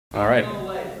All right.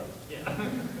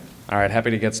 All right, happy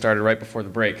to get started right before the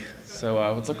break.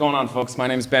 So what's going on, folks? My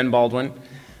name is Ben Baldwin.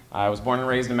 I was born and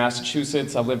raised in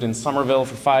Massachusetts. I've lived in Somerville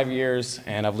for 5 years,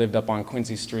 and I've lived up on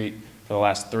Quincy Street for the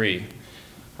last 3.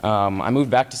 I moved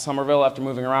back to Somerville after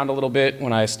moving around a little bit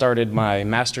when I started my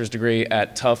master's degree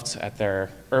at Tufts at their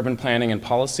Urban Planning and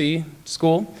Policy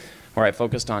School, where I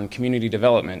focused on community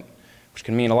development, which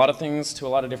can mean a lot of things to a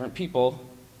lot of different people,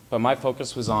 but my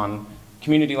focus was on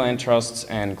community land trusts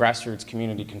and grassroots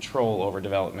community control over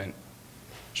development.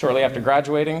 Shortly after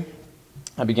graduating,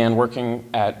 I began working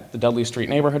at the Dudley Street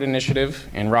Neighborhood Initiative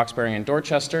in Roxbury and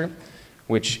Dorchester,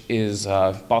 which is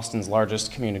Boston's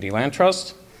largest community land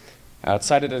trust. It's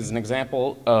cited as an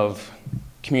example of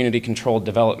community-controlled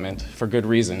development for good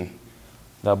reason.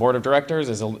 The board of directors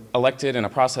is elected in a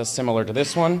process similar to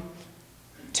this one,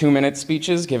 2-minute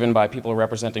speeches given by people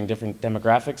representing different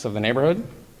demographics of the neighborhood.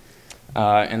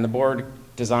 And the board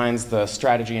designs the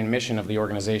strategy and mission of the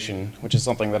organization, which is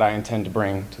something that I intend to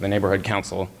bring to the neighborhood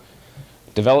council.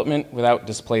 Development without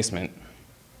displacement.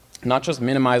 Not just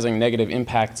minimizing negative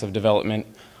impacts of development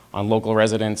on local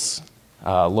residents,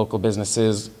 local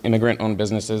businesses, immigrant-owned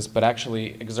businesses, but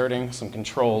actually exerting some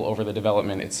control over the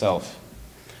development itself.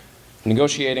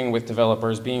 Negotiating with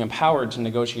developers, being empowered to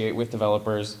negotiate with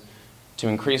developers to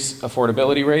increase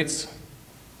affordability rates,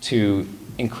 to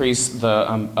increase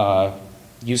the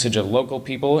usage of local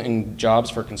people in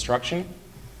jobs for construction,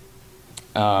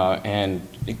 and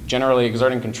generally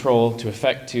exerting control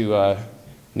to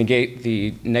negate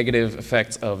the negative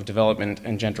effects of development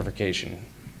and gentrification.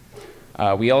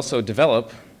 We also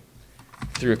develop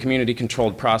through a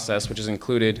community-controlled process, which is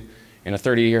included in a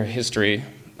 30-year history,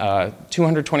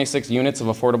 226 units of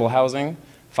affordable housing,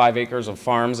 5 acres of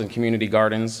farms and community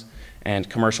gardens, and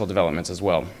commercial developments as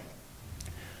well.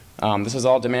 This is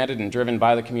all demanded and driven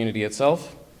by the community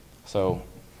itself, so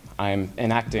I'm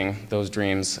enacting those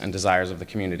dreams and desires of the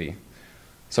community.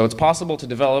 So it's possible to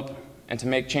develop and to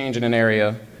make change in an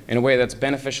area in a way that's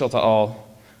beneficial to all,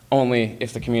 only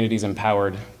if the community is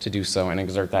empowered to do so and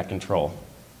exert that control.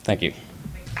 Thank you.